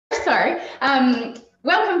sorry.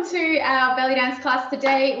 Welcome to our belly dance class.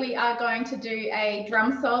 Today we are going to do a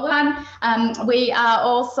drum solo. We are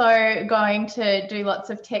also going to do lots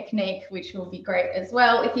of technique, which will be great as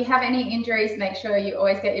well. If you have any injuries, make sure you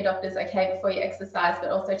always get your doctors okay before you exercise, but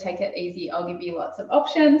also take it easy. I'll give you lots of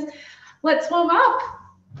options. Let's warm up.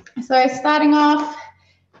 So starting off,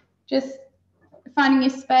 just finding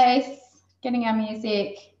your space, getting our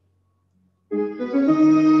music.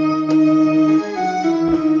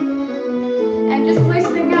 And just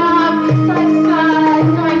loosening up, side to side,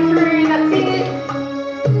 going through, that's it.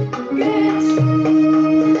 Good.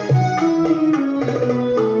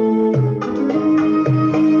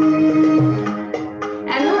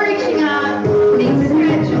 And reaching up, big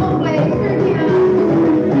stretch all the way through here.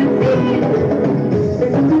 That's it.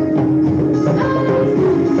 Nice.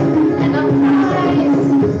 And up side.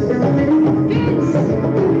 Good.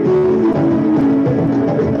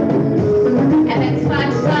 And then side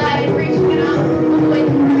to side, reaching up all the way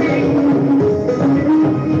through.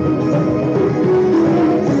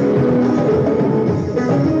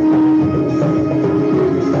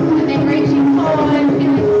 And then reaching forward,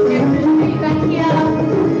 feeling the stretch back here.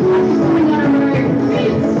 I'm just going on a rope.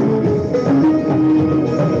 Good.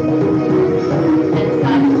 And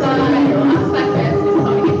side to side, or up side first, just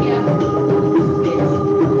holding it here. Good.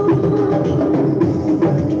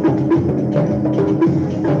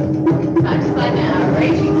 Side to side now,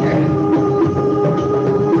 reaching through.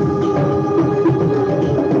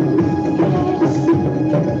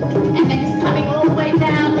 And then just coming all the way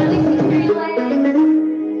down, releasing through your legs.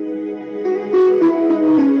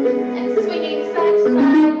 And swinging side to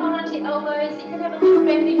side, hold onto your elbows. You can have a little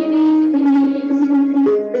bend in your knees if you need.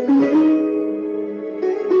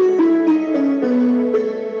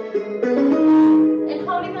 And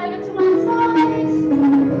holding over to one side.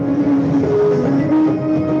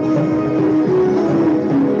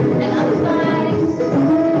 And other side.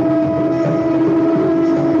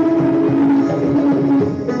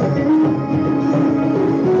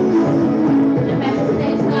 And back to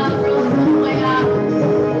center, rolling all the way up,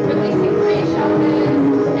 releasing through your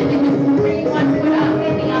shoulders, and then just bring one foot up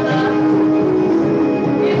and the other.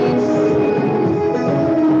 Good.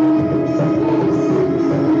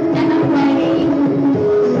 And away.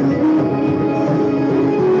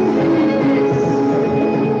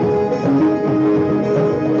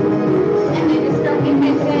 And then just drop your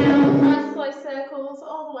head down, nice slow circles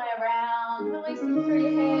all the way around, releasing through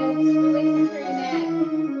your head, releasing through your neck.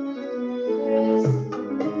 Good.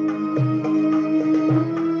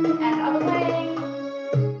 And other way.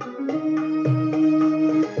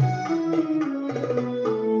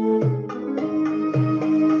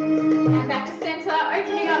 And back to center,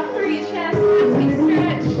 opening up through your chest, nice big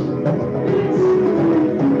stretch. Good.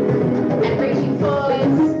 And reaching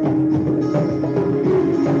forwards.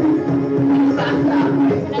 And faster,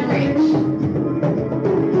 open and reach.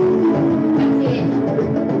 That's it.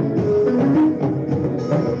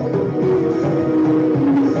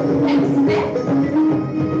 And step.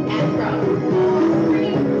 And drop. 4,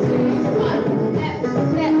 3, 2, 1. Step,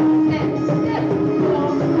 step, step, step.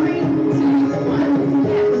 4, 3, 2, 1.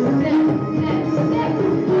 Step, step, step, step.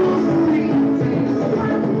 4, 3, 2,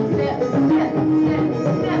 1. Step, step, step,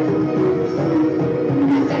 step.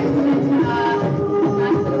 And back to center.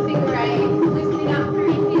 Nice little figure eight. Loosening up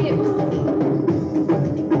through your hips.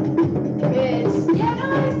 Good. Yeah,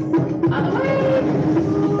 nice. Other way.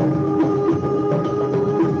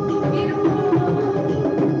 Beautiful.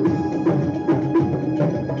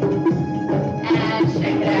 And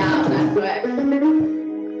shake it out. Nice work.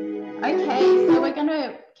 Okay, so we're going to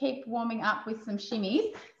keep warming up with some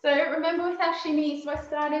shimmies. So remember with our shimmies, we're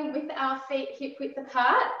starting with our feet hip width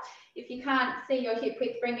apart. If you can't see your hip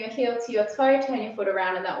width, bring your heel to your toe, turn your foot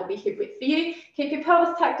around, and that will be hip width for you. Keep your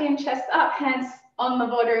pelvis tucked in, chest up, hands on the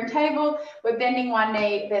bordering table. We're bending one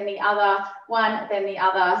knee, then the other, one, then the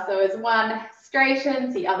other. So as one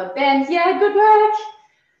straightens, the other bends. Yeah, good work.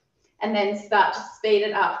 And then start to speed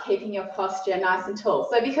it up, keeping your posture nice and tall.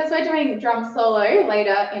 So because we're doing drum solo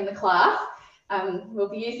later in the class, we'll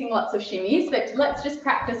be using lots of shimmies, but let's just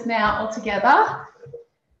practice now all together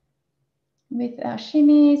with our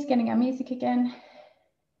shimmies, getting our music again.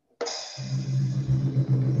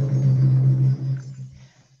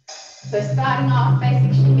 So starting off,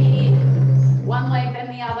 basic shimmy, one leg then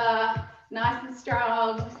the other, nice and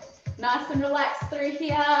strong, nice and relaxed through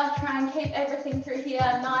here. Try and keep everything through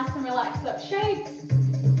here, nice and relaxed up shape.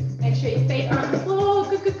 Make sure your feet are on the floor,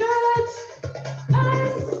 good, good, good.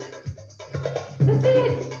 Nice. That's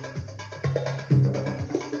it.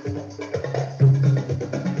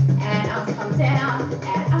 And arms come down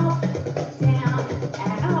and up,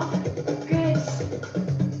 and up. Good.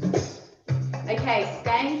 Okay,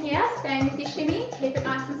 staying here, staying with your shimmy, keep it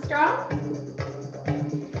nice and strong.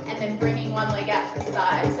 And then bringing one leg out to the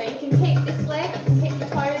side. So you can keep this leg, you can keep your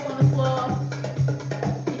toes on the floor,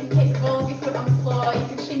 you can keep the ball of your foot on the floor, you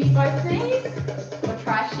can shimmy both knees, or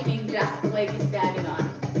try shimmying just the leg you're standing on.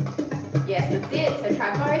 Yes, that's it, so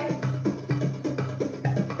try both.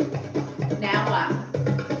 Now one.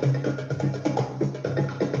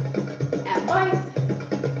 And both.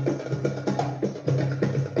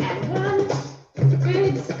 And one.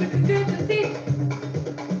 Good, good, good, that's it.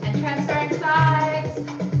 And transferring sides.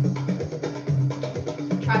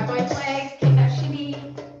 Try both legs, keep that shimmy.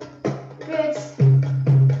 Good.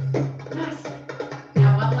 Nice.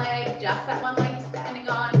 Now one leg, just that one leg you're standing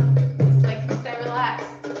on. This leg can stay relaxed.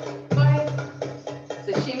 Both.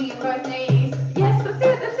 So shimmy in both knees. Yes, that's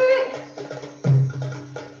it, that's it.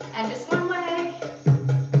 And just one leg.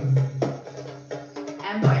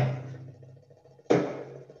 And both.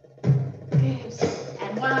 Good.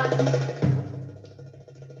 And one.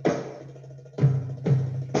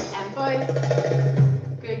 And both.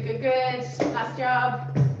 Good, good, good. Nice job.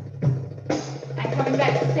 And coming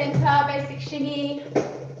back to center, basic shimmy.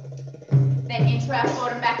 Then into our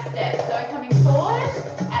forward and back step. So coming forward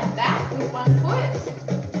and back with one foot.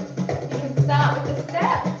 You can start with the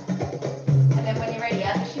step. And then when you're ready,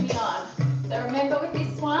 add the shimmy on. So remember with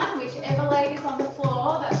this one, whichever leg is on the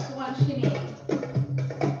floor, that's the one shimmying.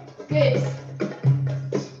 Good.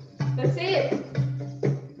 That's it.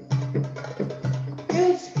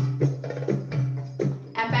 Good.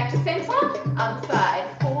 And back to center, other side.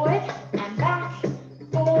 Forward and back,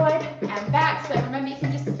 forward and back. So remember you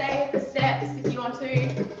can just stay with the steps if you want to.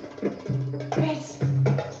 Good.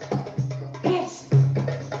 Good.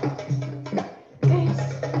 Good.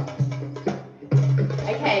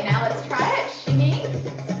 Okay, now let's try it. Shimmy,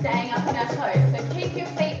 staying up on our toes. So keep your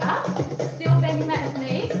feet up, still bending that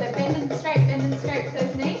knee. So bend and straight with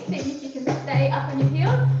those knees. See if you can stay up on your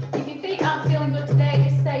heels. If your feet aren't feeling good today,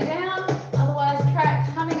 just stay down. Otherwise, try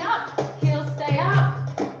coming up. Heels stay up.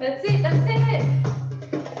 That's it, that's it.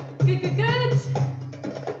 Good, good, good.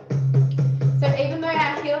 So even though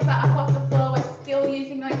our heels are up off the floor, we're still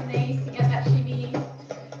using those knees to get that shimmy.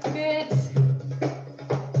 Good.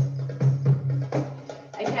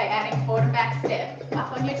 Okay, adding forward and back step.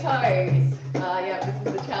 Up on your toes. Oh yeah, this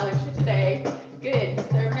is the challenge for today. Good.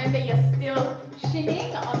 So remember, you're still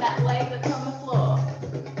shimmying on that leg that's on the floor.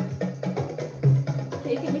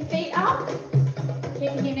 Keeping your feet up.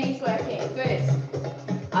 Keeping your knees working. Good.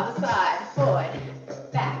 Other side. Forward.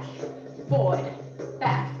 Back. Forward.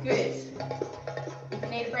 Back. Good. If you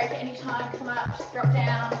need a break at any time, come up, just drop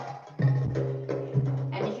down.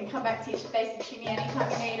 And you can come back to your basic shimmy anytime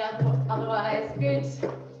you need, otherwise, good.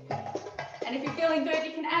 And if you're feeling good,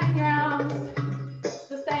 you can add in your arms.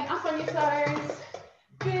 So staying up on your toes.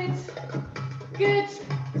 Good. Good.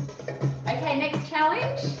 Okay, next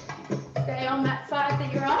challenge. Stay on that side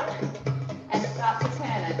that you're on and start to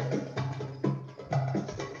turn it.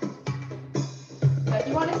 So if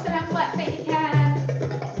you want to sit on flat feet, you can.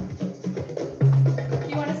 If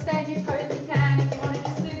you want to stay on your toes, you can. If you want to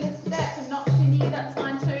just do this step and not shimmy, that's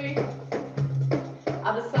fine too.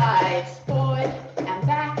 Other side, forward and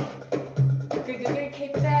back. Good, good, good,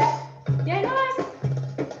 keep it there. Yeah, nice.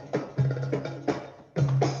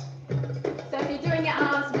 So if you're doing your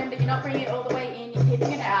arms, remember you're not bringing it all the way in, you're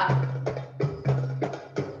keeping it out.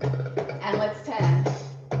 And let's turn.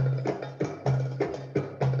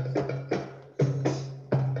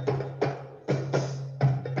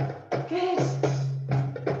 Good.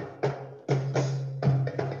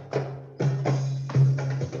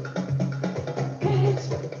 Good.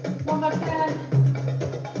 One more turn.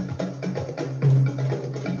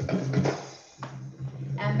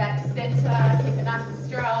 And back to center. Keep it nice and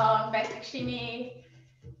strong. Basic shimmy.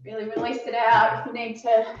 Really release it out. If you need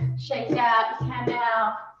to shake it out, you can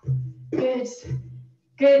now. Good.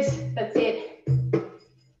 Good. That's it.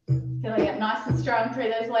 Feeling it nice and strong through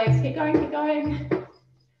those legs. Keep going, keep going.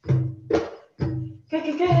 Good,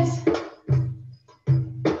 good, good.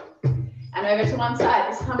 And over to one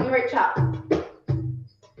side. This time we reach up.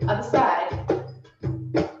 Other side.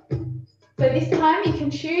 So this time you can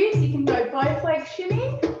choose. You can go both legs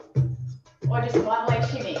shimmy or just one leg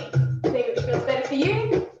shimmy. See which feels better for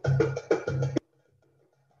you.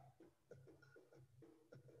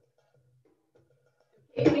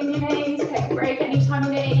 Keep it in your knees. Take a break anytime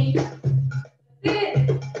you need. That's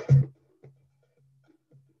it.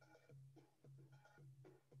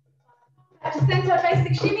 Back to center,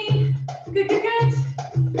 basic shimmy. Good, good, good.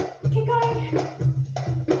 Keep going.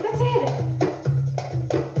 That's it.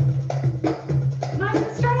 Nice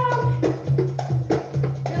and strong.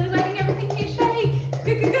 Really letting everything here shake.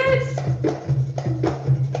 Good, good, good.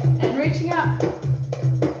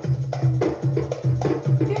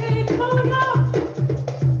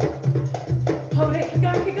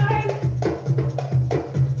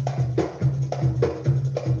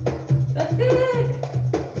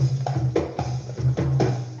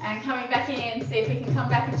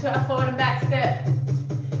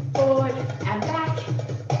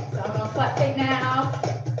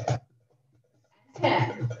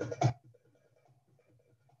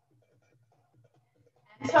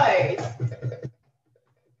 toes.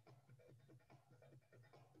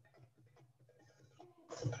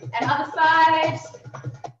 And other side.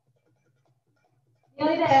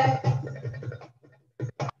 Nearly there.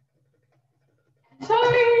 And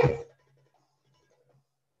toes.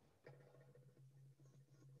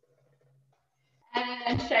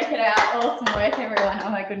 And shake it out. Awesome work, everyone. Oh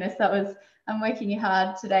my goodness, I'm working you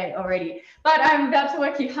hard today already. But I'm about to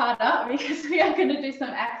work you harder because we are going to do some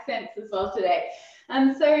accents as well today.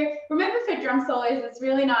 So remember, for drum solos, it's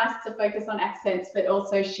really nice to focus on accents, but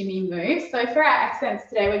also shimmy moves. So for our accents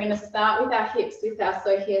today, we're going to start with our hips with our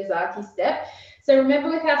sohiyazaki step. So remember,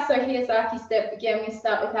 with our sohiyazaki step, again, we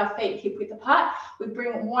start with our feet hip width apart. We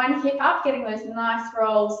bring one hip up, getting those nice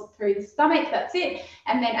rolls through the stomach. That's it.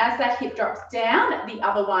 And then as that hip drops down, the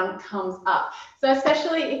other one comes up. So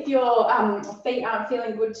especially if your feet aren't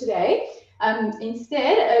feeling good today,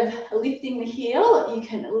 instead of lifting the heel, you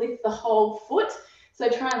can lift the whole foot. So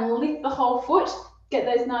try and lift the whole foot, get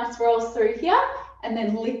those nice rolls through here, and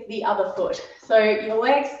then lift the other foot. So your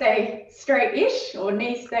legs stay straight-ish, or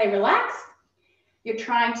knees stay relaxed. You're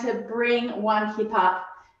trying to bring one hip up,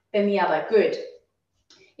 then the other. Good.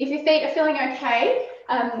 If your feet are feeling okay,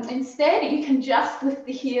 instead you can just lift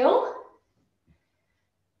the heel.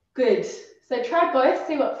 Good. So try both,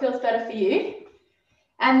 see what feels better for you.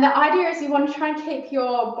 And the idea is you want to try and keep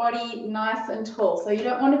your body nice and tall. So you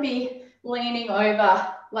don't want to be leaning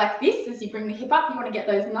over like this as you bring the hip up. You want to get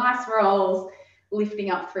those nice rolls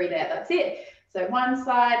lifting up through there. That's it. So one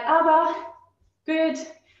side, other. Good.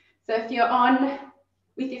 So if you're on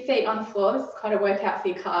with your feet on the floor, this is quite a workout for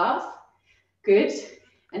your calves. Good.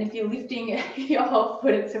 And if you're lifting your whole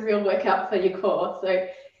foot, it's a real workout for your core. So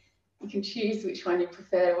you can choose which one you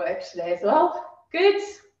prefer to work today as well. Good.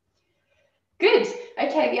 Good.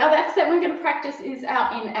 Okay, the other accent we're going to practice is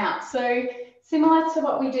our in-out. So similar to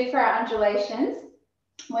what we do for our undulations,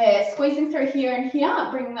 we're squeezing through here and here,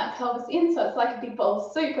 bringing that pelvis in. So it's like a big bowl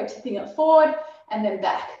of soup. We're tipping it forward and then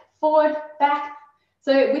back, forward, back.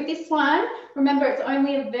 So with this one, remember, it's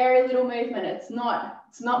only a very little movement. It's not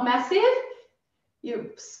massive. You're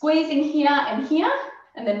squeezing here,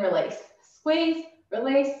 and then release. Squeeze,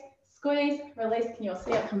 release, squeeze, release. Can you all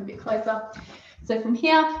see? I'll come a bit closer. So from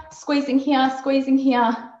here, squeezing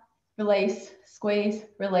here, release, squeeze,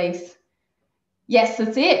 release. Yes,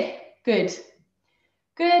 that's it. Good.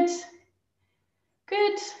 Good.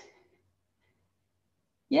 Good.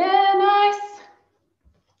 Yeah, nice.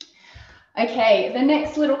 Okay, the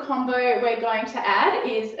next little combo we're going to add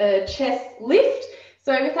is a chest lift.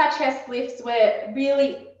 So with our chest lifts, we're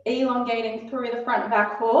really elongating through the front of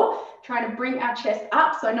our core, trying to bring our chest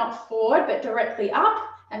up, so not forward, but directly up,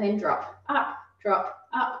 and then drop, up, drop,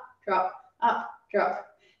 up, drop, up, drop.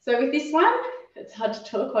 So with this one, it's hard to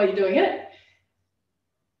talk while you're doing it,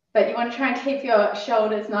 but you want to try and keep your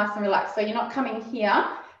shoulders nice and relaxed. So you're not coming here,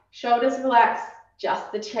 shoulders relaxed,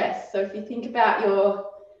 just the chest. So if you think about your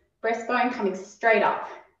breastbone coming straight up.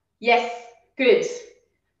 Yes, good,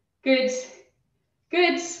 good,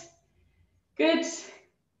 good, good,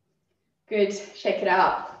 good. Shake it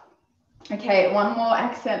out. Okay, one more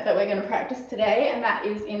accent that we're going to practice today, and that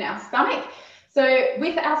is in our stomach. So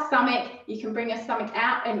with our stomach, you can bring your stomach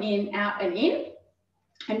out and in, out and in.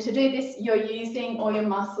 And to do this, you're using all your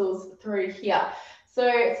muscles through here. So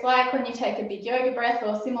it's like when you take a big yoga breath,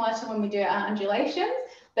 or similar to when we do our undulations.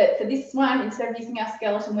 But for this one, instead of using our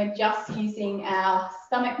skeleton, we're just using our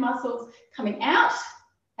stomach muscles coming out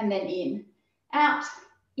and then in, out,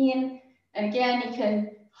 in. And again, you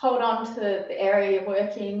can hold on to the area you're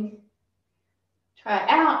working. Try it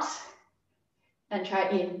out and try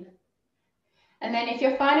it in. And then if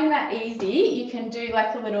you're finding that easy, you can do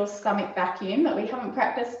like a little stomach vacuum that we haven't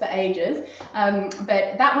practiced for ages.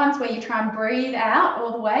 But that one's where you try and breathe out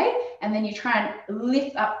all the way, and then you try and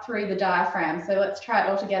lift up through the diaphragm. So let's try it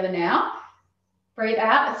all together now. Breathe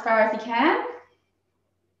out as far as you can.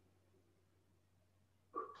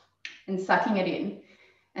 And sucking it in,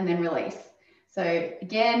 and then release. So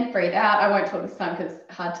again, breathe out. I won't talk this time because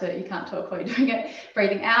it's hard to, you can't talk while you're doing it.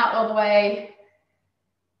 Breathing out all the way.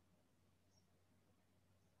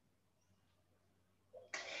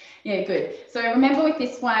 Yeah, good. So remember with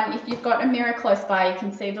this one, if you've got a mirror close by, you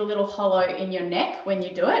can see the little hollow in your neck when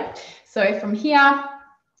you do it. So from here,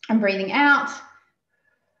 I'm breathing out.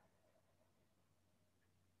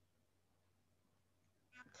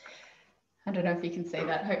 I don't know if you can see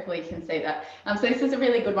that. Hopefully you can see that. So this is a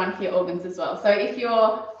really good one for your organs as well. So if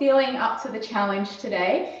you're feeling up to the challenge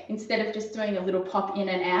today, instead of just doing a little pop in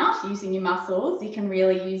and out, using your muscles, you can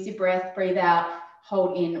really use your breath, breathe out,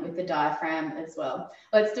 hold in with the diaphragm as well.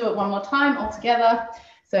 Let's do it one more time all together.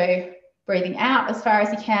 So breathing out as far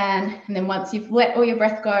as you can. And then once you've let all your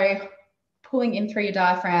breath go, pulling in through your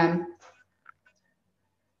diaphragm.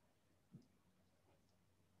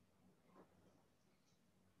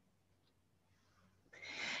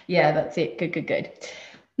 Yeah, that's it. Good, good, good.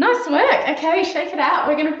 Nice work. Okay, shake it out.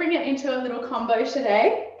 We're going to bring it into a little combo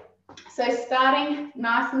today. So starting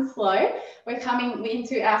nice and slow, we're coming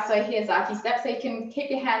into our Sohiyazaki step. So you can keep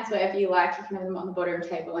your hands wherever you like. You can have them on the bottom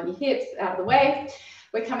table on your hips, out of the way.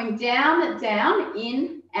 We're coming down, down,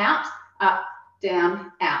 in, out, up,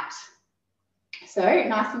 down, out. So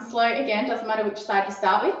nice and slow again, doesn't matter which side you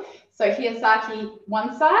start with. So Sohiyazaki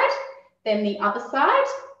one side, then the other side.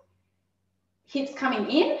 Hips coming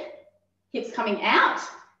in, hips coming out,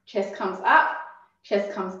 chest comes up, chest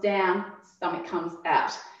comes down, stomach comes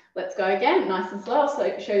out. Let's go again, nice and slow.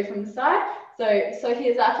 So show you from the side. So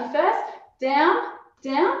Sohiyazaki first, down,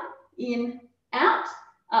 down, in, out,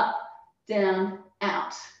 up, down,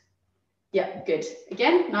 out. Yep, good.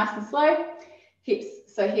 Again, nice and slow. Hips,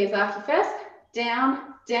 Sohiyazaki first,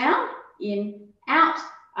 down, down, in, out,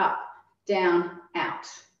 up, down, out.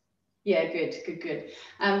 Yeah, good, good, good.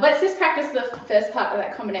 Let's just practice the first part of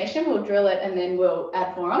that combination. We'll drill it and then we'll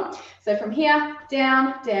add more on. So from here,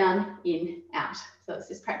 down, down, in, out. So let's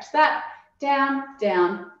just practice that. Down,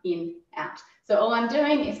 down, in, out. So all I'm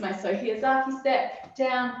doing is my Sohiyazaki step,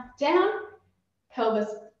 down, down, pelvis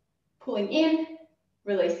pulling in,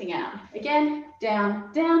 releasing out. Again,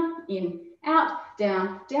 down, down, in, out,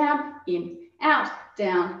 down, down, in, out,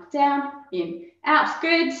 down, down, in, out.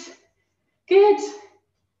 Good, good.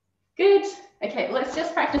 Good. Okay, let's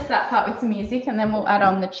just practice that part with some music and then we'll add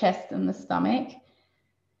on the chest and the stomach.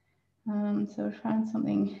 So we'll find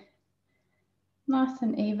something nice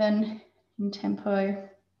and even in tempo.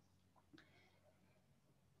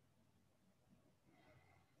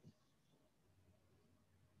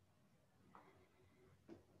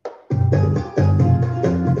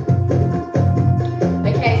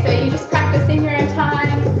 Okay, so you just practice in your own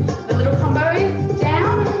time. The little combo is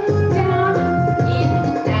down, down, in,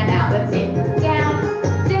 and out. That's it. Down,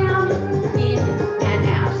 down, in, and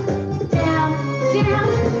out. Down, down.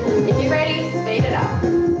 If you're ready, speed it up.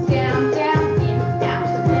 Down, down, in, out.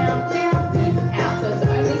 Down, down, in, out. So it's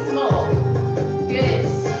only small. Good.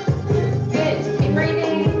 Good. Keep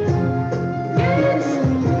breathing. Good.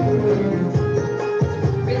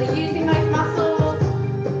 Really using those muscles.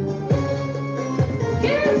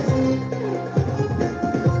 Good.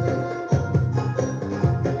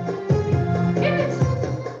 Good.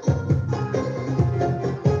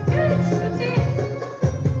 Good. That's it.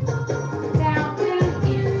 Down, down,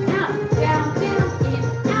 in, out. Down, down, in,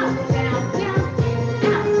 out. Down, down, in,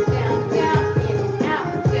 out. Down, down, in, out.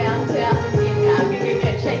 Down, down, in, out. Good, good,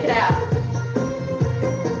 good. Shake it out.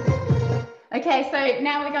 Okay, so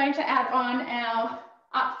now we're going to add on our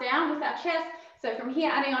up, down with our chest. So from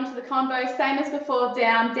here, adding on to the combo, same as before,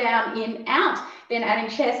 down, down, in, out, then adding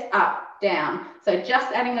chest, up, down. So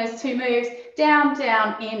just adding those two moves, down,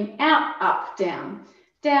 down, in, out, up, down.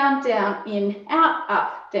 Down, down, in, out,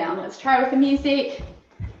 up, down. Let's try with the music.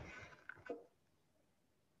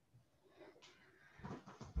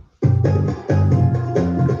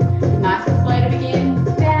 Nice and slow to begin.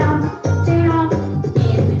 Down, down,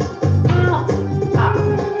 in, out, up,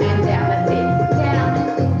 and down. That's it. Down,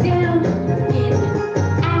 down, in,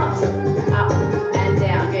 out, up, and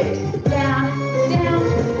down. Good. Down, down.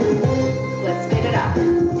 Let's speed it up.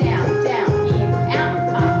 Down, down, in, out,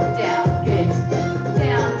 up, down. Good.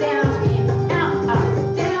 Down, down, in, out, up,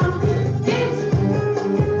 down. Good.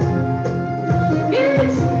 Good.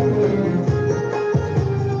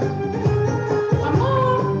 One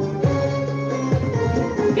more.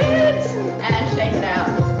 Good. And shake it out.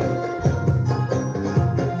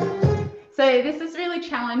 So this is really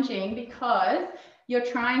challenging because you're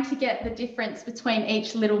trying to get the difference between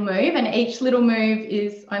each little move, and each little move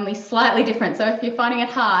is only slightly different. So if you're finding it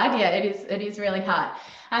hard, yeah, it is really hard.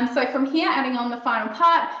 So from here, adding on the final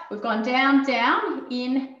part, we've gone down, down,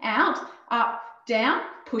 in, out, up, down,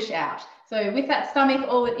 push out. So with that stomach,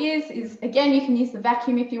 all it is again, you can use the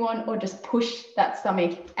vacuum if you want, or just push that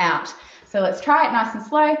stomach out. So let's try it nice and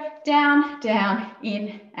slow. Down, down,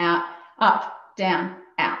 in, out, up, down,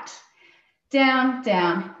 out. Down,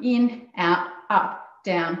 down, in, out, up,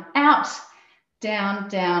 down, out. Down,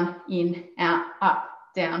 down, in, out, up,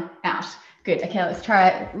 down, out. Good. Okay, let's try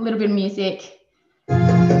it. A little bit of music. Let's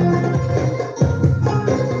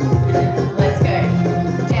go.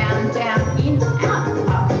 Down, down, in, out,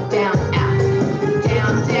 up, down, out.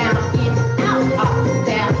 Down, down, in, out, up,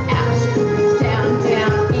 down, out. Down,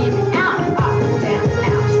 down, in, out, up, down,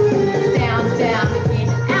 out. Down, down, in,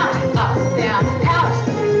 out, up, down, out.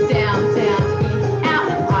 Down, down, in, out,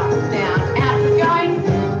 up, down,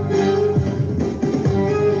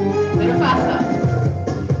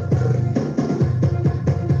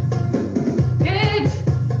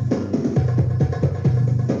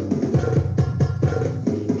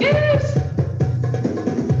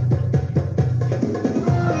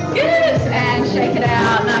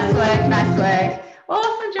 work, nice work.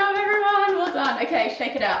 Awesome job, everyone. Well done. Okay,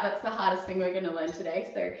 shake it out. That's the hardest thing we're going to learn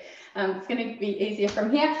today. So it's going to be easier from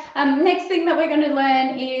here. Next thing that we're going to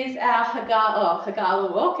learn is our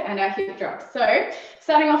Hagala walk and our hip drops. So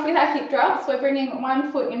starting off with our hip drops, we're bringing one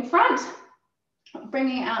foot in front,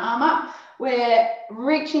 bringing our arm up. We're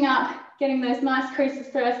reaching up, getting those nice creases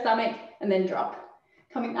through our stomach, and then drop.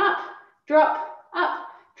 Coming up, drop, up,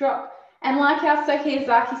 drop. And like our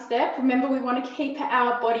Sokiyazaki step, remember we want to keep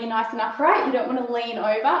our body nice and upright. You don't want to lean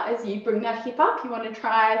over as you bring that hip up. You want to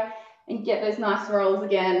try and get those nice rolls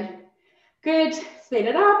again. Good, speed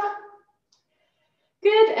it up.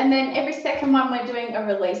 Good, and then every second one we're doing a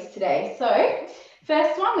release today. So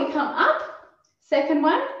first one, we come up. Second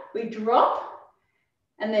one, we drop,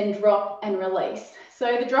 and then drop and release.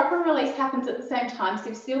 So the drop and release happens at the same time. So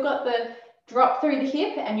you've still got the drop through the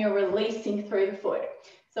hip and you're releasing through the foot.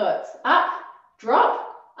 So it's up, drop,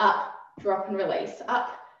 and release.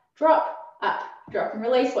 Up, drop, and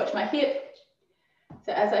release. Watch my hip.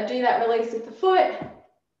 So as I do that release with the foot,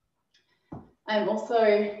 I'm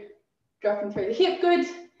also dropping through the hip. Good.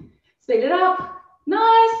 Speed it up.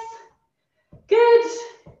 Nice. Good.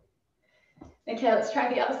 Okay, let's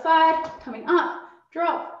try the other side. Coming up,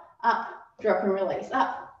 drop, and release.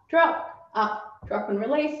 Up, drop, and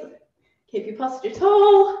release. Keep your posture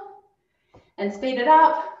tall. And speed it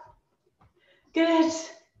up. Good.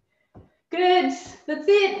 Good. That's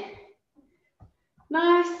it.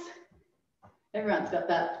 Nice. Everyone's got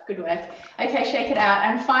that. Good work. Okay, shake it out.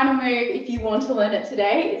 And final move, if you want to learn it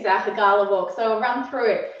today, is our Hagala walk. So I'll run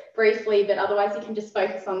through it briefly, but otherwise you can just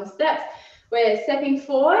focus on the steps. We're stepping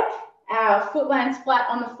forward. Our foot lands flat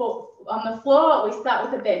on the floor. We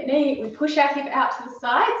start with a bent knee. We push our hip out to the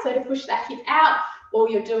side. So to push that hip out,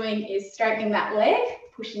 all you're doing is straightening that leg,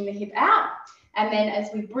 pushing the hip out. And then as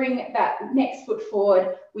we bring that next foot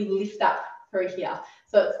forward, we lift up through here.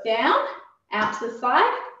 So it's down, out to the side,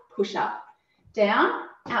 push up. Down,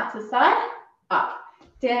 out to the side, up.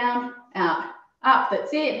 Down, out, up.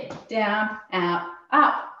 That's it. Down, out,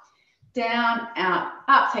 up. Down, out,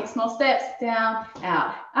 up. Take small steps. Down,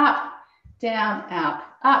 out, up. Down, out,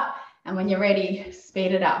 up. And when you're ready,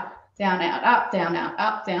 speed it up. Down, out, up, down, out,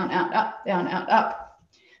 up, down, out, up, down, out, up.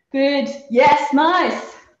 Good. Yes,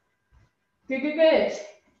 nice. Good, good, good.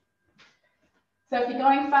 So if you're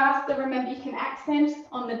going faster, remember you can accent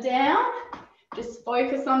on the down. Just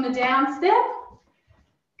focus on the down step.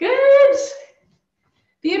 Good.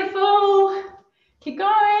 Beautiful. Keep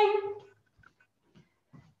going.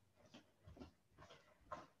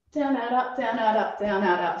 Down, out, up, down, out, up, down,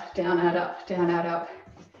 out, up, down, out, up, down, out, up.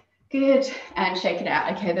 Good. And shake it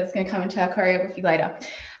out. Okay, that's going to come into our choreography later.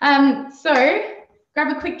 So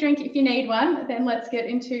grab a quick drink if you need one. Then let's get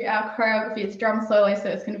into our choreography. It's drum solo, so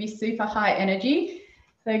it's going to be super high energy.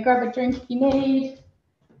 So grab a drink if you need.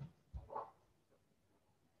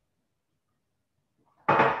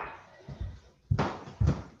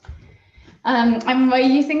 And we're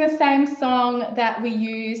using the same song that we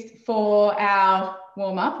used for our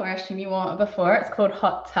warm-up or our shimmy warm-up before. It's called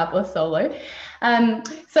Hot Tabla Solo.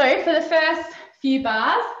 So for the first few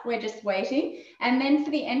bars, we're just waiting. And then for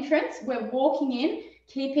the entrance, we're walking in,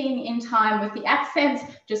 keeping in time with the accents.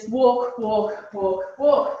 Just walk, walk, walk,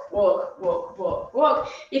 walk, walk, walk, walk,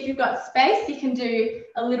 walk. If you've got space, you can do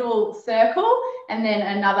a little circle and then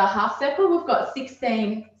another half circle. We've got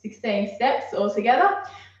 16 steps altogether.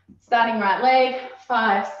 Starting right leg,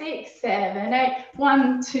 5, 6, 7, 8.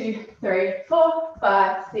 1, 2, 3, 4,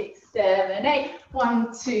 5, 6, 7, 8.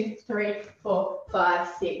 1, 2, 3, 4, 5,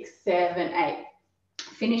 6, 7, 8.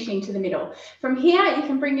 Finishing to the middle. From here, you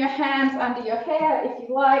can bring your hands under your hair if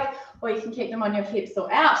you like, or you can keep them on your hips or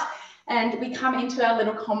out. And we come into our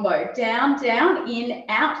little combo. Down, down, in,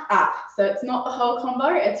 out, up. So it's not the whole combo.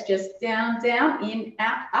 It's just down, down, in,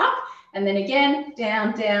 out, up. And then again,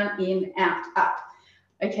 down, down, in, out, up.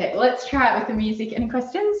 Okay, let's try it with the music. Any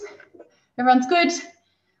questions? Everyone's good?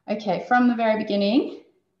 Okay, from the very beginning,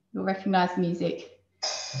 you'll recognize the music.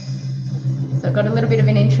 So I've got a little bit of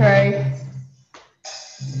an intro.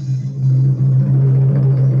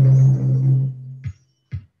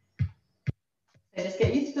 So just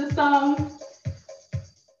get used to the song.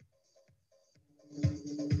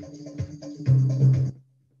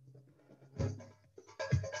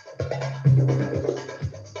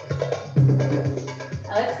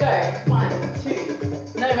 Let's go. 1,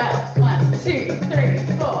 2. No matter. 1, 2, 3,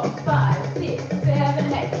 4, 5, 6,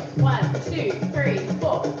 7, 8. 1, 2, 3,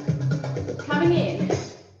 4. Coming in.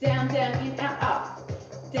 Down, down, in, out, up.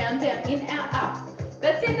 Down, down, in, out, up.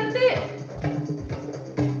 That's it. That's it.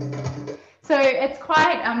 So it's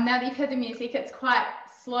quite, now that you've heard the music, it's quite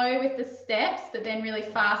slow with the steps, but then really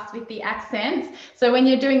fast with the accents. So when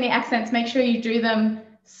you're doing the accents, make sure you do them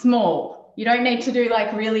small. You don't need to do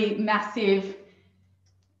like really massive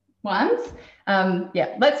ones.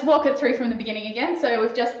 Yeah, let's walk it through from the beginning again. So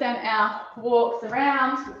we've just done our walks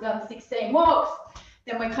around, we've done 16 walks,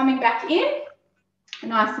 then we're coming back in,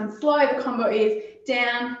 nice and slow. The combo is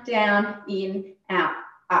down, down, in, out,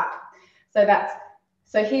 up.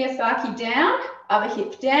 So here, Saki down, other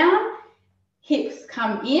hip down, hips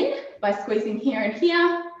come in by squeezing here and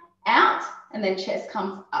here, out, and then chest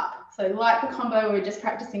comes up. So like the combo we were just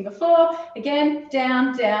practicing before, again,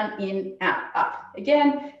 down, down, in, out, up.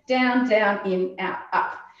 Again, down, down, in, out,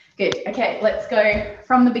 up. Good. Okay, let's go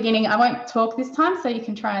from the beginning. I won't talk this time, so you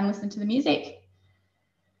can try and listen to the music.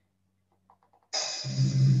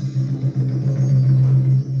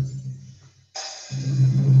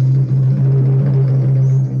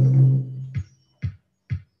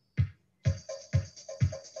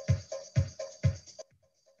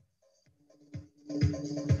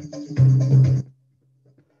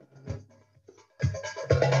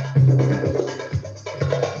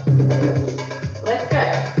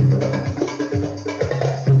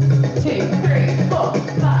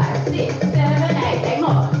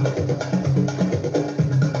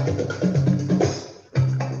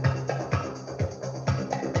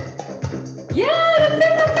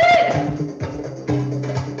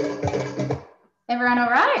 Everyone all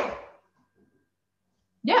right?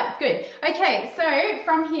 Yeah, good. Okay, so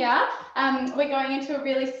from here, we're going into a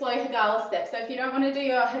really slow Hagala step. So if you don't want to do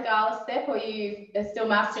your Hagala step, or you are still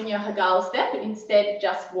mastering your Hagala step, instead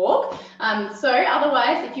just walk. So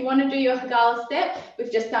otherwise, if you want to do your Hagala step,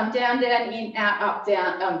 we've just done down, down, in, out, up,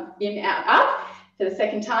 down, in, out, up for the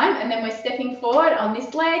second time. And then we're stepping forward on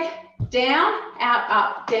this leg, down, out,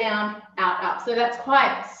 up, down, out, up. So that's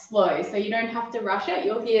quite slow. So you don't have to rush it.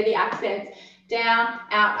 You'll hear the accents down,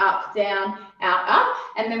 out, up, down, out, up.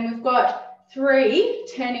 And then we've got 3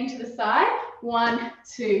 turning to the side. 1,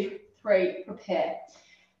 2, 3, prepare.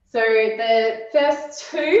 So the first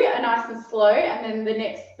 2 are nice and slow, and then the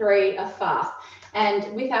next 3 are fast.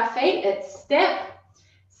 And with our feet, it's step,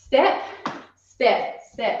 step, step,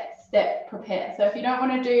 step, step, prepare. So if you don't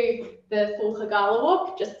want to do the full Hagala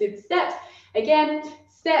walk, just do the steps. Again,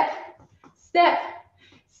 step, step,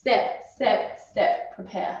 step, step, step,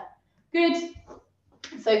 prepare. Good.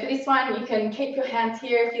 So for this one, you can keep your hands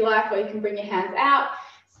here if you like, or you can bring your hands out.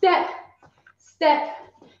 Step, step,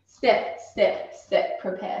 step, step, step,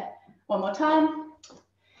 prepare. One more time.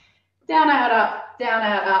 Down, out, up, down,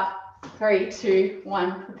 out, up. 3, 2,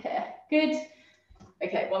 1, prepare. Good.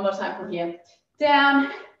 Okay, one more time from here.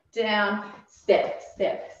 Down, down, step,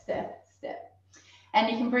 step, step, step.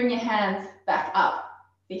 And you can bring your hands back up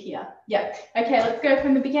for here. Yep. Okay, let's go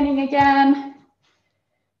from the beginning again.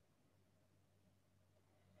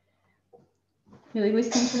 Really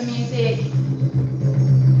listen to the music.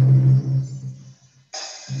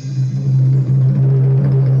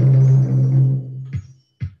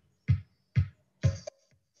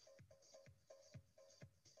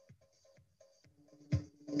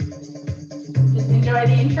 Just enjoy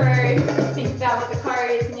the intro. Think about what the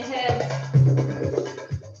choreo is in your head.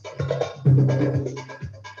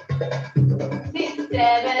 6,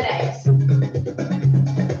 7, 8.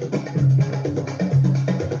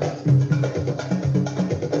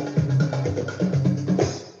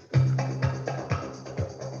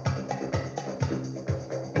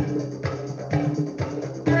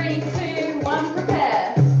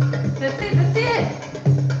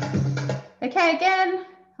 Okay, again,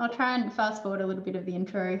 I'll try and fast forward a little bit of the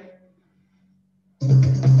intro.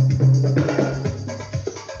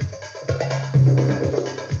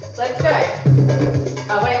 Let's go.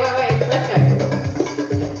 Oh, wait. Let's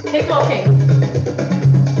go. Keep walking.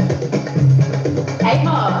 8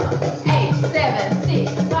 more. 8, 7,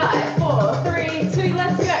 6, 5, 4, 3, 2.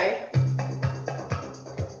 Let's go.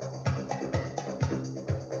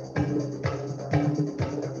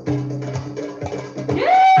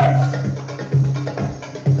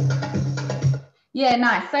 Yeah,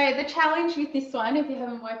 nice. So the challenge with this one, if you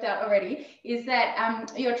haven't worked out already, is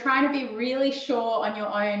that you're trying to be really sure on your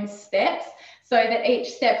own steps so that each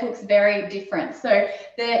step looks very different. So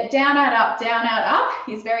the down, out, up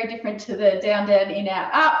is very different to the down, down, in,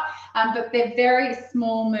 out, up, but they're very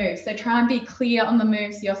small moves. So try and be clear on the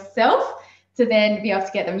moves yourself to then be able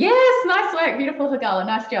to get them. Yes, nice work. Beautiful, Hagala.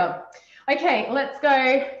 Nice job. Okay, let's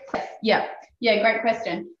go. Yeah, great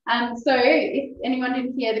question. So if anyone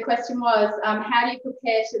didn't hear, the question was, how do you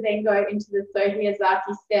prepare to then go into the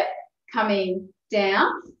Sohiyazaki step coming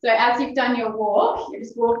down? So as you've done your walk, you're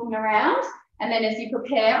just walking around, And then as you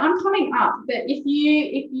prepare, I'm coming up, but if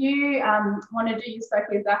you want to do your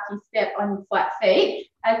Sokiozaki step on flat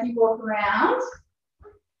feet, as you walk around,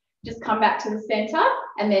 just come back to the center,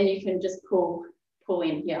 and then you can just pull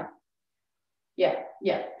in here. Yeah.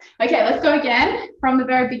 Okay, let's go again from the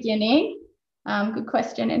very beginning. Good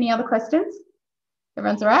question. Any other questions?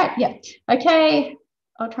 Everyone's all right? Yeah. Okay,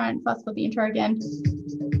 I'll try and fast forward the intro again.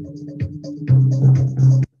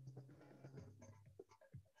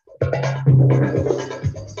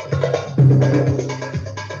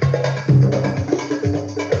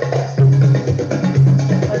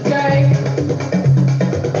 Let's go.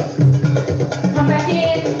 Come back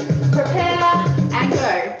in, prepare, and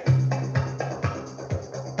go.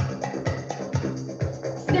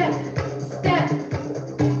 Step.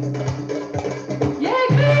 Yeah,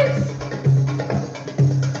 good.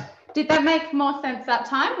 Did that make more sense that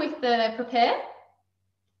time with the prepare?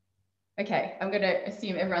 Okay, I'm going to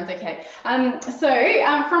assume everyone's okay.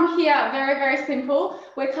 From here, very, very simple.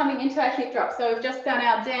 We're coming into our hip drop. So we've just done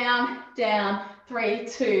our down, 3,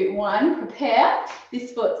 2, 1, prepare.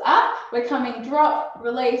 This foot's up. We're coming drop,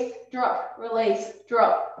 release,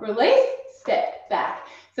 step back.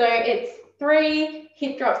 So it's 3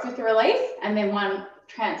 hip drops with a release and then 1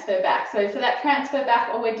 transfer back. So for that transfer back,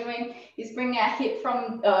 all we're doing is bringing our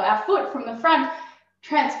our foot from the front,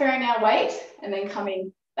 transferring our weight, and then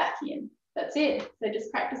coming back in. That's it. So just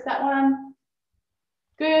practice that one.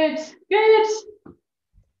 Good.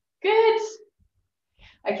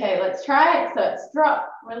 Okay, let's try it. So it's drop,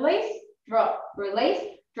 release,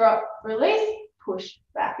 push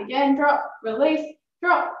back again, drop, release,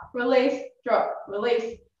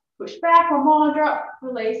 push back, one more, drop,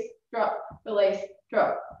 release,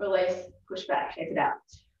 push back, check it out.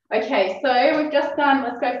 Okay, so we've just done,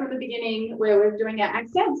 let's go from the beginning where we're doing our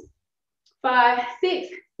accents. 5, 6,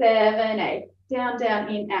 7, 8, down,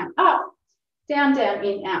 in, out, up, down,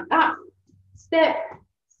 in, out, up, step,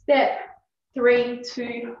 3,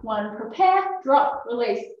 2, 1, prepare, drop,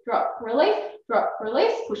 release,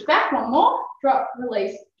 push back, one more, drop,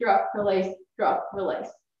 release.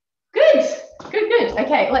 Good.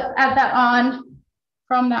 Okay, let's add that on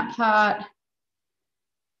from that part.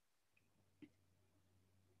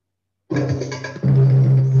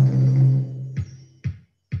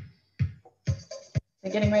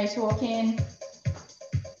 We're getting ready to walk in.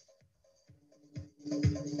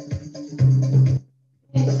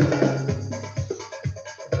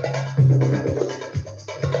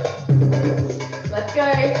 Let's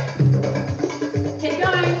go. Keep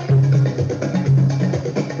going.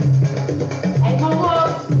 8 more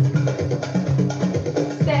walks.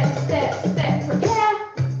 Step, prepare.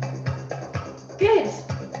 Good.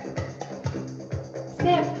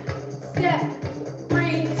 Step,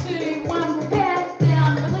 3, 2, 1, prepare,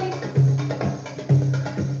 down, release.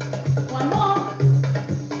 1 more.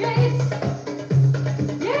 Good.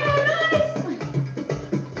 Yeah, nice.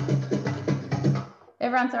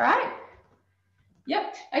 Everyone's all right? Yep.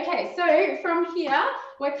 Okay, so from here,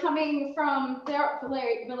 we're coming from drop,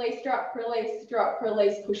 release,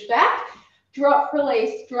 push back, drop,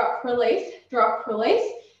 release,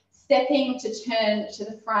 stepping to turn to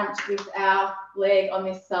the front with our leg on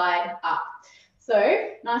this side up. So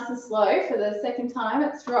nice and slow for the second time,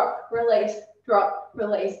 it's drop, release,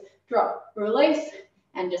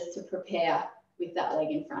 and just to prepare with that leg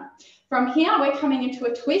in front. From here, we're coming into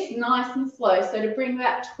a twist, nice and slow. So to bring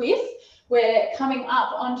that twist, we're coming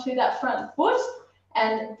up onto that front foot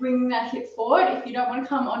and bringing that hip forward. If you don't want to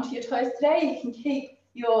come onto your toes today, you can keep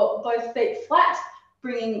your both feet flat,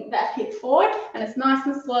 bringing that hip forward, and it's nice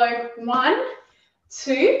and slow. 1,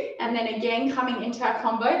 2, and then again coming into our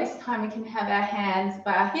combo. This time we can have our hands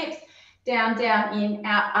by our hips, down, in,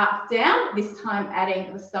 out, up, down. This time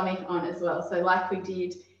adding the stomach on as well. So like we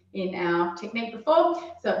did in our technique before.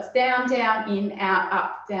 So it's down, in, out,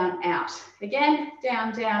 up, down, out. Again,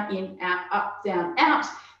 down, in, out, up, down, out.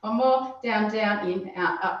 One more, down, in,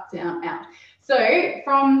 out, up, down, out. So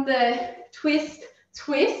from the twist,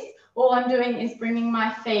 all I'm doing is bringing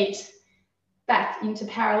my feet back into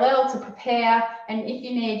parallel to prepare. And if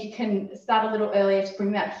you need, you can start a little earlier to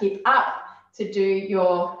bring that hip up to do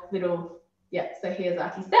your little, so here's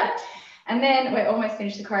Aki step. And then we're almost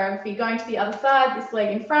finished the choreography. Going to the other side, this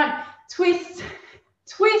leg in front, twist,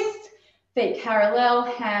 feet parallel,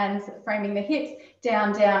 hands framing the hips,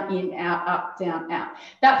 down, in, out, up, down, out.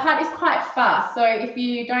 That part is quite fast. So if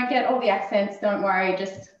you don't get all the accents, don't worry,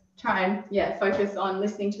 just try and focus on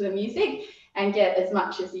listening to the music and get as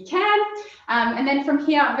much as you can. And then from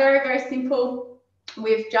here, very, very simple.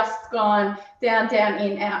 We've just gone down,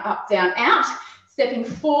 in, out, up, down, out. Stepping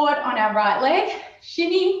forward on our right leg,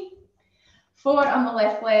 shimmy. Forward on the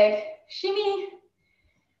left leg, shimmy,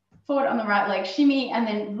 forward on the right leg, shimmy, and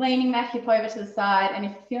then leaning that hip over to the side. And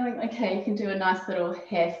if you're feeling okay, you can do a nice little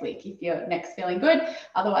hair flick if your neck's feeling good.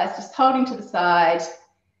 Otherwise, just holding to the side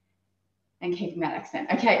and keeping that accent.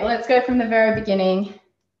 Okay, well, let's go from the very beginning.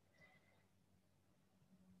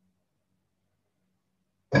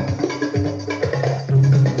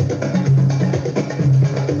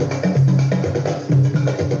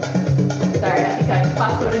 Sorry, I think I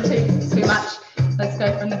fast-forwarded too much. Let's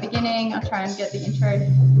go from the beginning. I'll try and get the intro.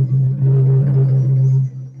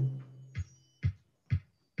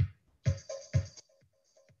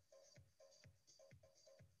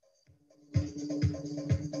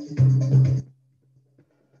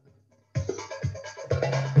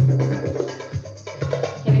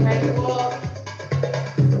 Getting ready to walk.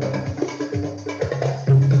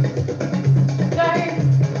 Go.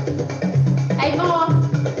 8 more.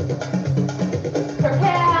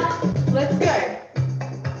 Prepare. Let's go.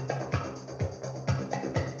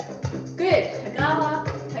 Good. Tagala,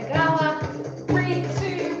 tagala. 3,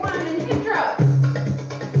 2, 1, and hip drop.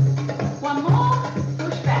 1 more.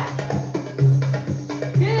 Push back.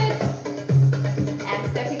 Good. And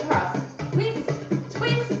step across. Twist,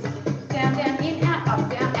 twist. Down, down, in, out, up,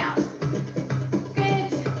 down, out. Good.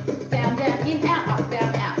 Down, down, in, out, up,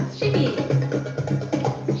 down, out. Shimmy.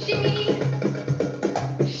 Shimmy.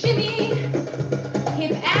 Shimmy.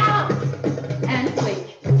 Hip out. And flick.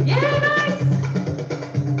 Yeah, nice.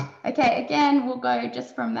 Okay, again, we'll go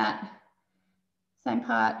just from that same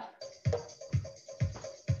part.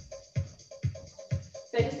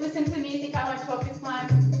 So just listen to the music. I won't talk this time.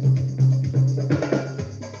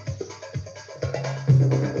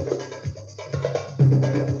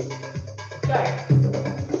 Go.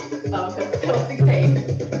 Oh, I've got still 16.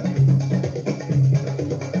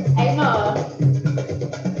 8 more.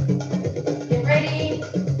 Get ready.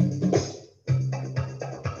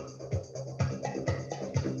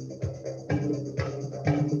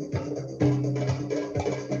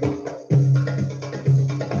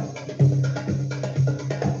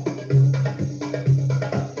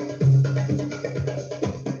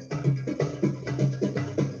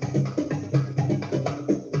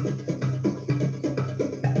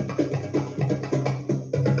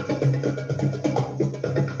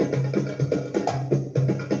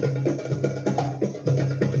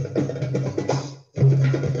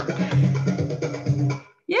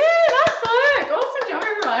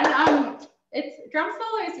 Drum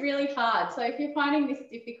solo is really hard. So if you're finding this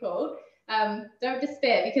difficult, don't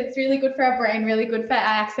despair, because it's really good for our brain, really good for our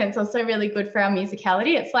accents, also really good for our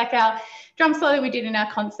musicality. It's like our drum solo we did in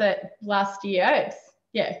our concert last year.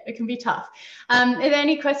 It can be tough. Are there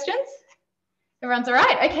any questions? Everyone's all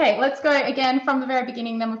right? Okay, let's go again from the very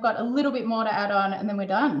beginning. Then we've got a little bit more to add on and then we're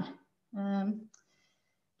done.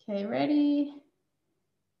 Okay, ready?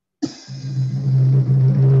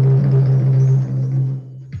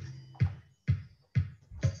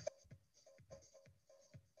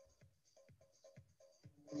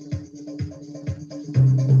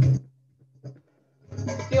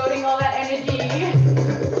 Building all that energy,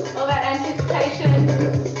 all that anticipation.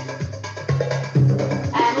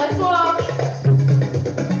 And let's walk.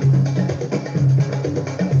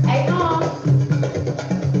 8 more.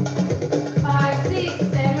 5, 6,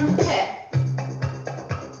 7, prepare.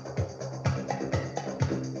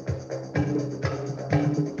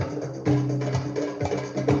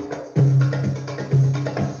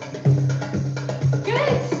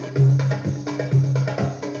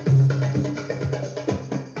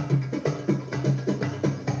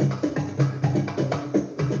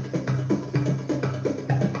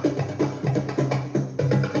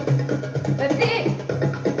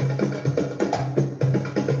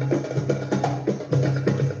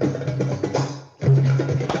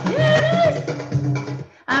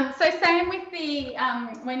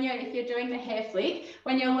 If you're doing the hair flick,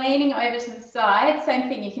 when you're leaning over to the side, same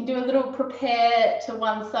thing, you can do a little prepare to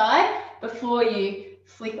one side before you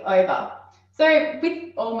flick over. So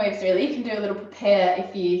with all moves really, you can do a little prepare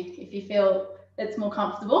if you feel it's more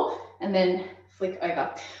comfortable, and then flick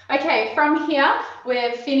over. Okay, from here,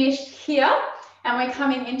 we're finished here. And we're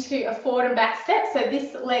coming into a forward and back step. So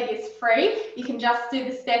this leg is free. You can just do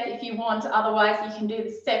the step if you want. Otherwise, you can do the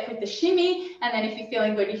step with the shimmy. And then if you're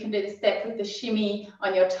feeling good, you can do the step with the shimmy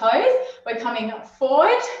on your toes. We're coming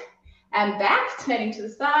forward and back, turning to the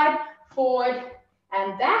side, forward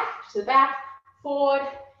and back, to the back, forward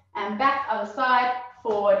and back, other side,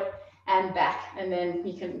 forward and back. And then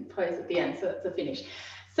you can pose at the end, so that's the finish.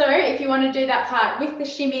 So if you want to do that part with the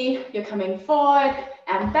shimmy, you're coming forward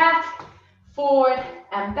and back, forward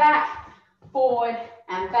and back, forward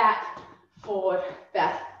and back, forward,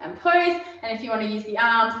 back, and pose. And if you want to use the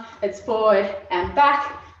arms, it's forward and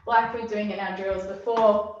back, like we're doing in our drills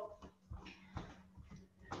before.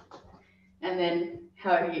 And then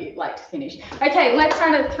however you like to finish. Okay, let's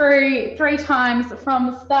run it through 3 times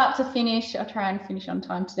from start to finish. I'll try and finish on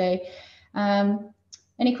time today.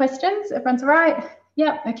 Any questions? Everyone's all right?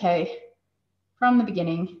 Yep, okay. From the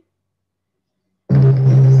beginning.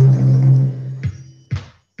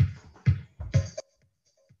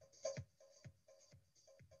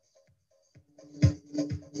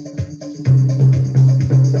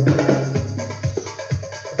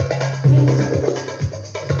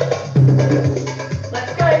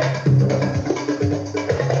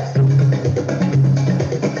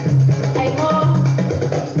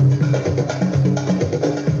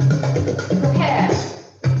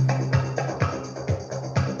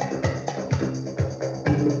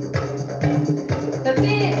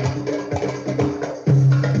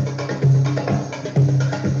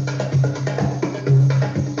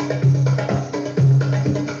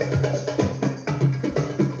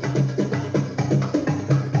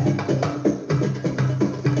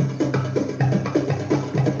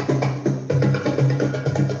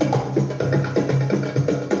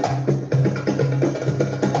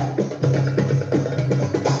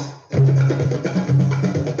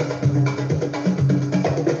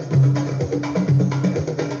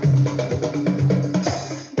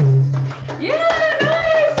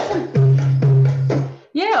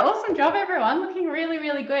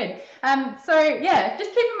 So yeah,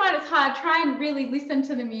 just keep in mind it's hard. Try and really listen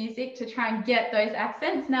to the music to try and get those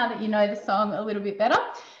accents now that you know the song a little bit better.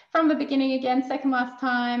 From the beginning again, second last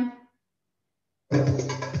time.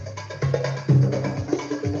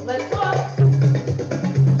 Let's go.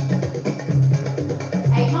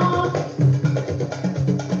 8 more.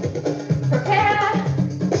 Prepare.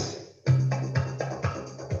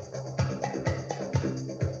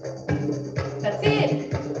 That's it.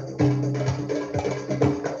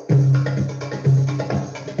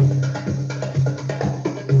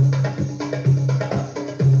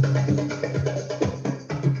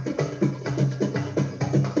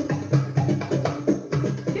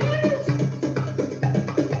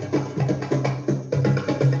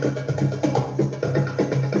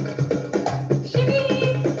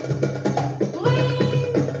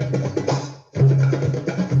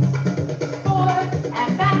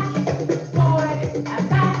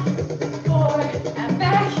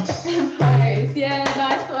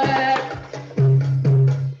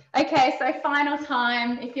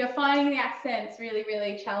 If you're finding the accents really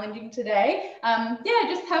challenging today, yeah,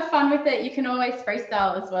 just have fun with it. You can always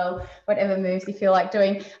freestyle as well, whatever moves you feel like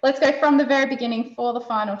doing. Let's go from the very beginning for the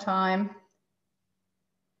final time.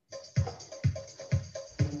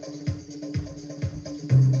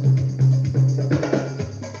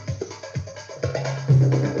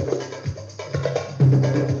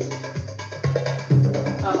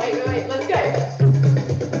 Oh, wait, let's go.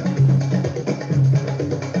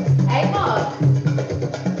 8 more.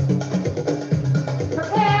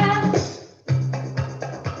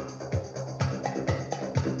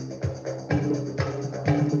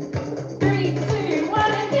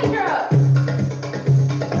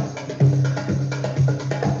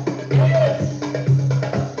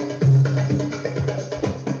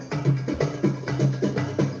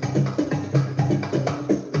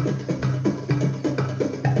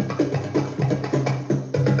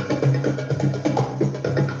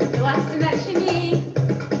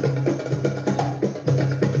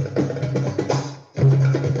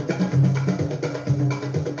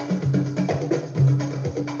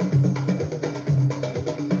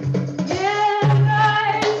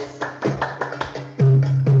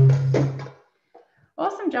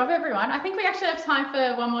 Everyone, I think we actually have time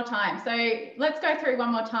for one more time, so let's go through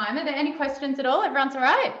one more time. Are there any questions at all? Everyone's all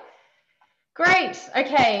right? Great.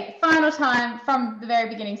 Okay, final time from the very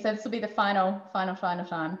beginning, so this will be the final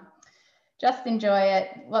time. Just enjoy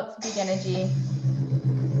it. Lots of big energy.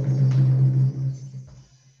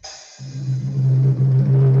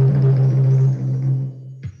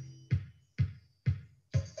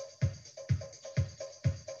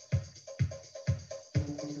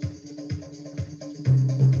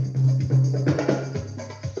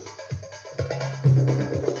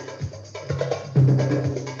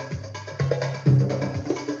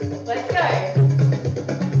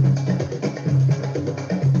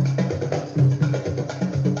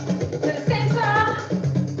 To the center.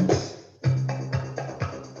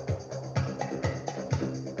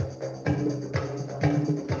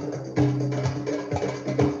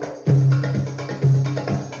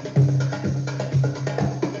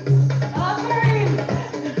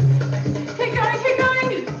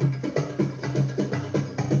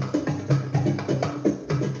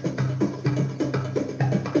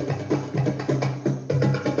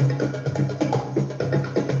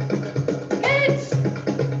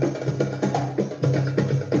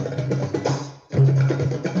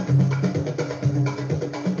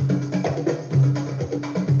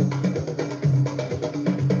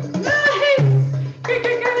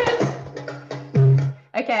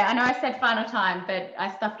 I know I said final time, but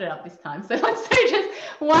I stuffed it up this time. So let's do just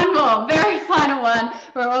one more, very final one.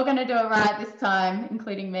 We're all going to do it right this time,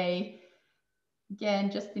 including me.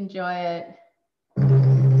 Again, just enjoy it.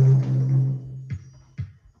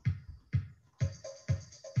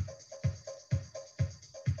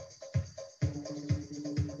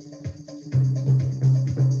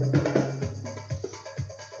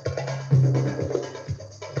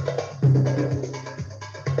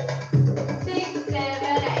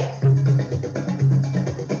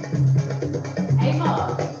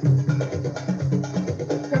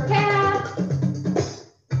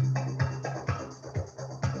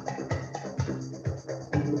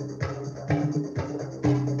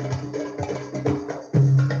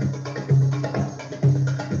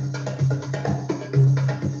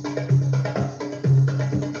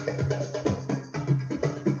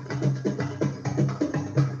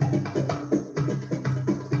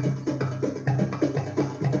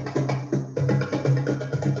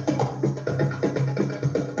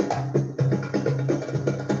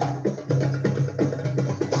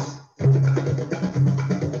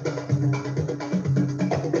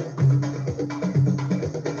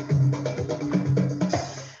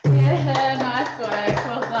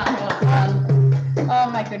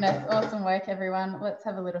 Goodness, awesome work, everyone. Let's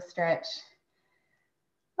have a little stretch.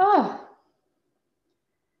 Oh,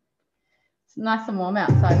 it's nice and warm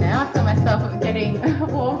outside now. I feel myself getting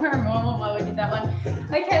warmer and warmer while we did that one.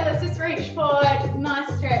 Okay, let's just reach forward. Nice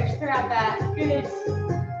stretch through our back. Good.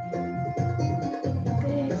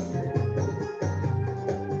 Good.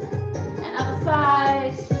 And other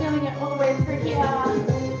side, feeling it all the way through here.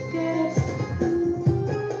 Good.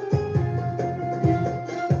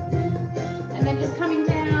 And then just coming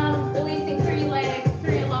down, releasing through your legs,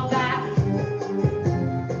 through your lower back. You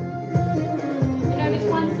notice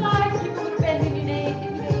one side, keep a little bend in your knees if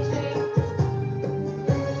you need to.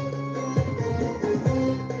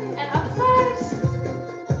 And other side.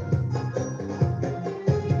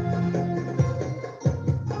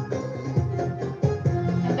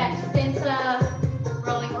 And back to center,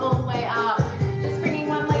 rolling all the way up. Just bringing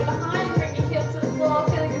one leg behind, bring your heels to the floor,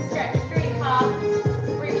 feeling the stretch through your calves.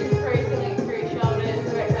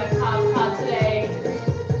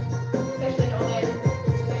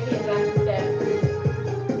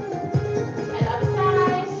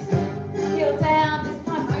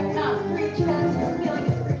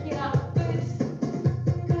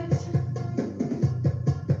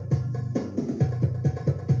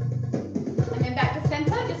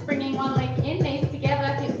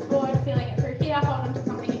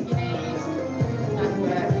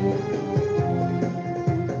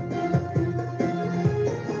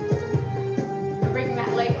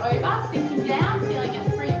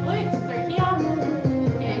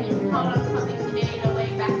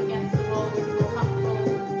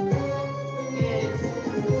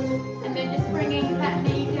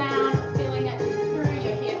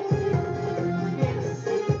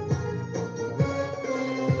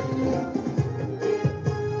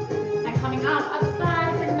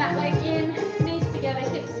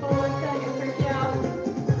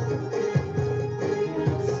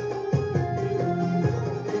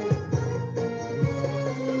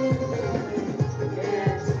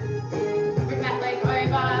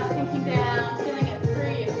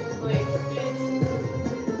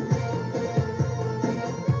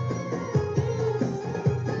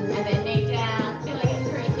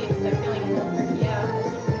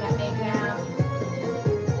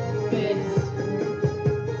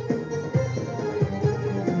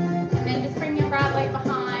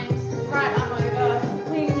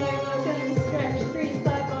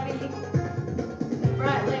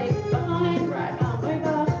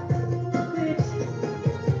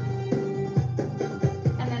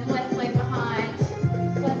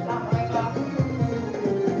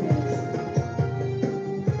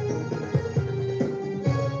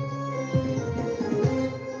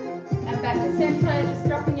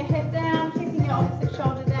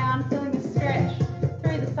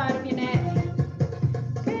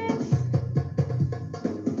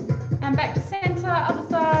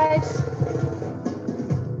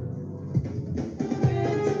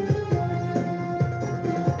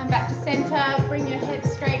 Bring your head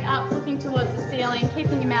straight up, looking towards the ceiling,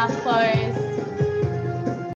 keeping your mouth closed.